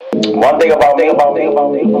One thing about me, I'm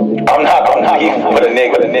not gonna beef with a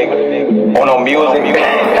nigga on no music.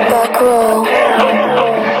 Back row.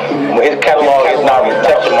 His catalog is not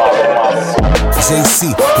touchable. JC,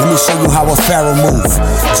 let me show you how a Pharaoh move.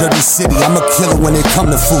 Jersey City, I'm a killer when it come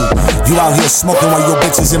to food. You out here smoking while your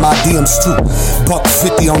bitches in my DMs too.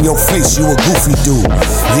 $150 on your face, you a goofy dude.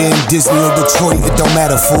 Yeah, in Disney or Detroit, it don't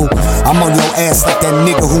matter, fool. I'm on your ass like that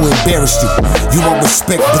nigga who embarrassed you. You want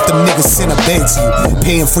respect, but them niggas send a bag to you.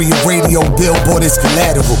 Paying for your radio billboard is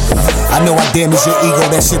collateral. I know I damage your ego,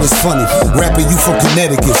 that shit is funny. Rapping you from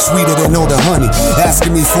Connecticut, sweeter than all the honey.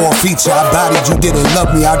 Asking me for a feature, I bodied you, didn't love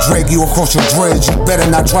me. I drag you across your dreads, you better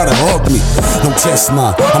not try to hug me. Don't test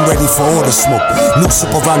mine, I'm ready for all the smoke. Noose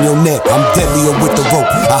up around your neck, I'm deadlier with the rope.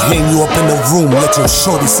 I hang you up in the room, let your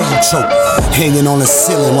shorty see you choke. Hanging on the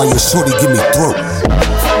ceiling while your shorty give me throat.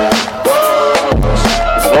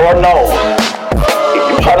 Lord knows, if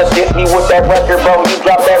you try to diss me with that record, bro, you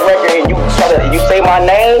drop that record and you say my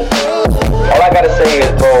name, all I gotta say is,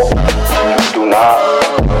 bro, you do not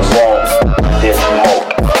want this smoke.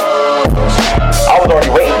 I was already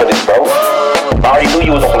waiting for this, bro. I already knew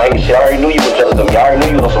you was on some hate shit. I already knew you was jealous of me. I already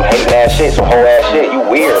knew you was on some hating ass shit, some whole ass shit. You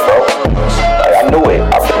weird, bro. I knew it.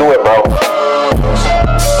 I could do it, bro.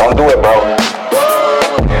 Don't do it, bro.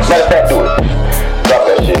 Matter of fact, do it. Drop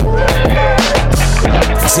that shit.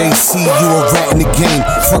 JC, you a rat in the game.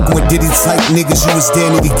 Fucking with Diddy type niggas, you was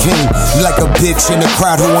damn it, he came. You like a bitch in the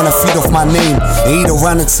crowd who wanna feed off my name. And eat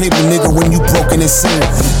around the table, nigga, when you broken insane.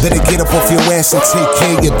 Better get up off your ass and take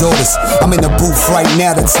care of your daughters. I'm in the booth right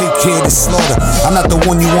now to take care of the slaughter. I'm not the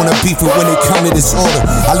one you wanna beef with when it come to this order.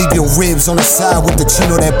 I leave your ribs on the side with the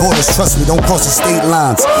chino that borders. Trust me, don't cross the state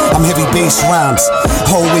lines. I'm heavy bass rhymes.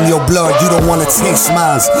 Hole in your blood, you don't wanna taste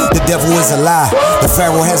mines. The devil is a lie, the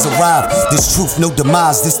Pharaoh has arrived. This truth, no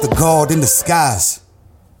demise. This the God in the skies.